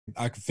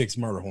I could fix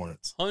Murder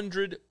Hornets.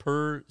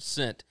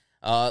 100%.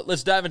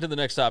 Let's dive into the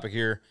next topic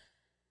here.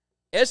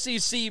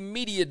 SEC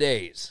Media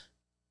Days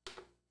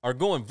are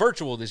going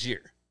virtual this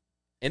year.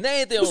 And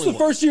they ain't the only one. This is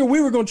the first year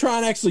we were going to try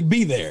and actually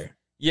be there.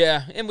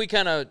 Yeah, and we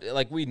kind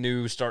of, we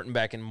knew starting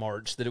back in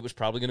March that it was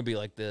probably going to be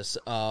like this.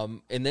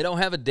 And they don't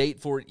have a date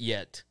for it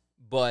yet.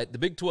 But the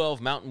Big 12,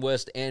 Mountain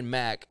West, and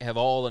MAC have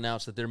all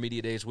announced that their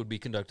media days would be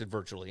conducted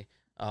virtually.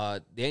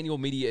 The annual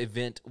media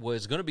event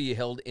was going to be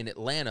held in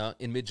Atlanta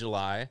in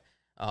mid-July.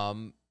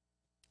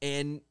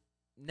 And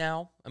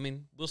now,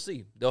 we'll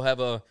see. They'll have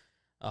a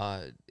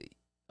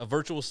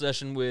virtual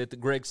session with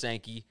Greg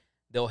Sankey.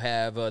 They'll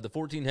have the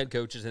 14 head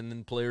coaches and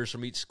then players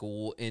from each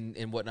school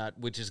and whatnot,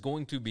 which is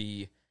going to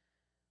be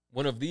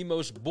one of the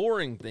most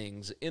boring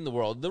things in the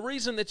world. The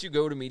reason that you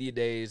go to media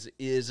days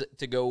is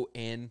to go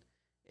and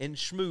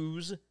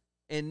schmooze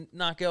and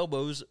knock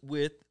elbows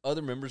with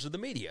other members of the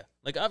media.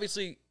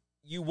 Obviously,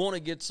 you want to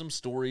get some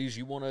stories.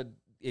 You want to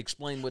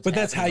explain what's happening. But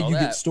that's how you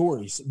get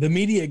stories. The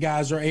media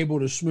guys are able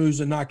to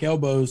schmooze and knock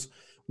elbows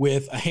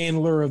with a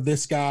handler of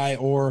this guy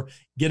or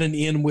get an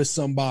in with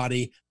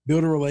somebody,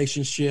 build a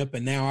relationship,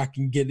 and now I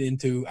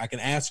can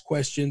ask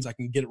questions. I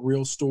can get a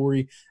real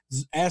story.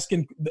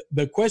 Asking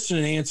the question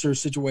and answer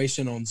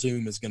situation on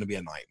Zoom is going to be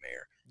a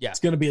nightmare. Yeah. It's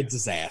going to be a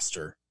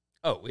disaster.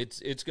 Oh,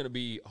 it's going to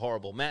be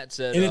horrible. Matt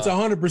said, and it's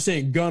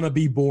 100% going to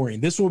be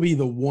boring. This will be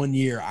the 1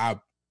 year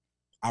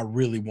I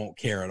really won't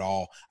care at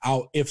all.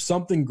 If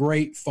something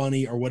great,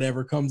 funny, or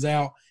whatever comes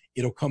out,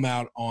 it'll come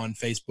out on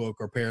Facebook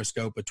or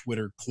Periscope, a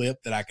Twitter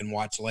clip that I can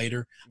watch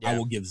later. Yeah. I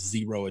will give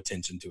zero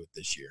attention to it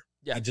this year.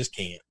 Yeah. I just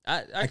can't.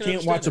 I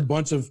can't watch a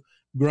bunch of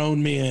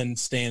grown men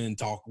stand and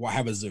talk,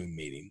 have a Zoom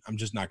meeting. I'm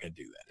just not going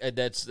to do that.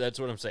 That's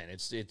what I'm saying.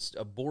 It's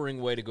a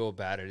boring way to go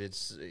about it.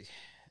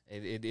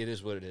 It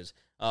is what it is.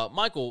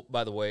 Michael,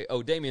 by the way,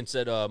 Damien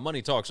said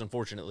money talks,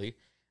 unfortunately.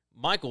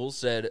 Michael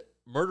said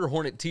Murder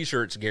Hornet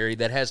t-shirts, Gary,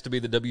 that has to be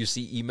the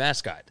WCE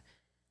mascot.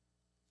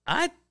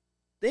 I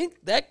think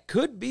that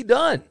could be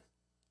done.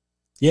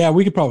 Yeah,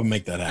 we could probably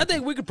make that happen. I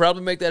think we could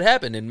probably make that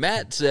happen. And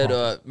Matt said,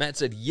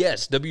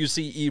 yes,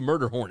 WCE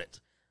Murder Hornet.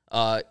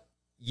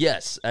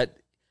 Yes, I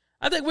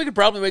think we could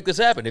probably make this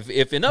happen.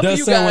 If enough of you guys... It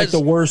does sound like the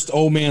worst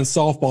old man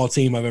softball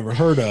team I've ever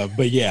heard of,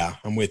 but yeah,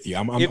 I'm with you.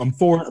 I'm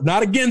for it.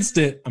 Not against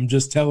it. I'm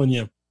just telling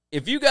you.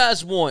 If you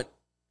guys want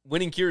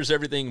Winning Cures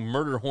Everything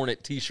Murder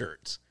Hornet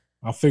t-shirts,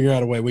 I'll figure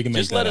out a way we can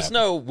make that happen. Just let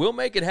us know. We'll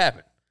make it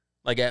happen.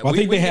 I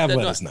think they have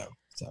let us know.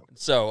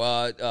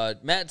 So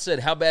Matt said,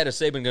 how bad is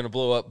Saban going to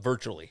blow up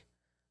virtually?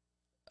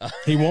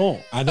 He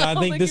won't. I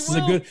think this is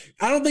a good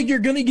 – I don't think you're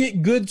going to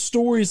get good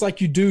stories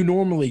like you do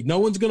normally. No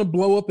one's going to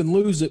blow up and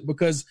lose it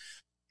because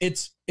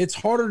it's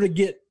harder to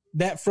get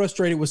that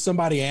frustrated with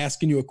somebody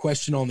asking you a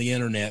question on the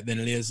internet than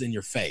it is in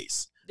your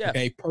face. Yeah.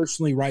 Okay,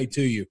 personally right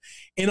to you.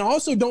 And I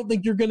also don't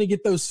think you're going to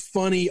get those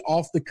funny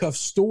off-the-cuff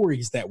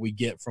stories that we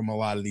get from a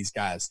lot of these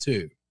guys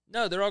too.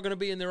 No, they're all going to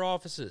be in their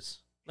offices.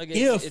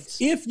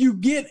 If you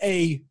get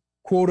a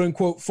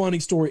quote-unquote funny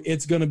story,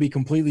 it's going to be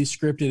completely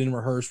scripted and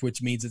rehearsed,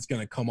 which means it's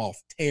going to come off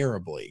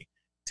terribly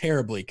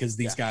because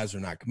these guys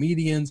are not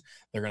comedians.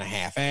 They're going to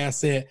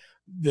half-ass it.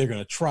 They're going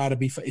to try to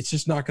be – it's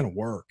just not going to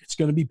work. It's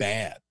going to be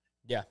bad.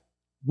 Yeah.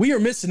 We are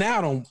missing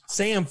out on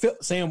Sam,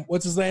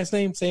 what's his last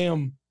name?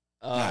 Sam –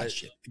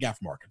 the guy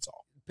from Arkansas.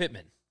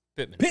 Pittman.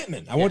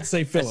 I want to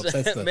say Phillips.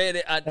 That's the man.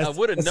 I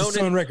would have known the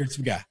Sun Records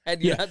guy.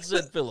 Had you not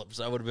said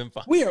Phillips, I would have been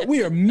fine.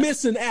 We are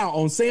missing out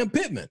on Sam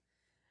Pittman.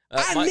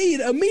 I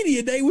need a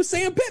media day with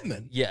Sam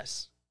Pittman.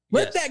 Yes.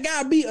 Let that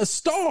guy be a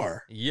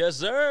star. Yes,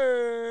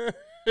 sir.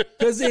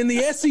 Because in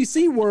the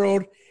SEC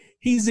world,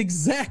 he's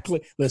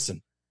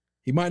listen,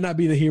 he might not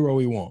be the hero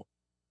we want,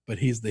 but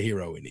he's the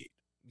hero we need.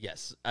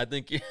 Yes, I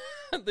think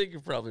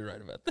you're probably right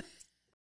about that.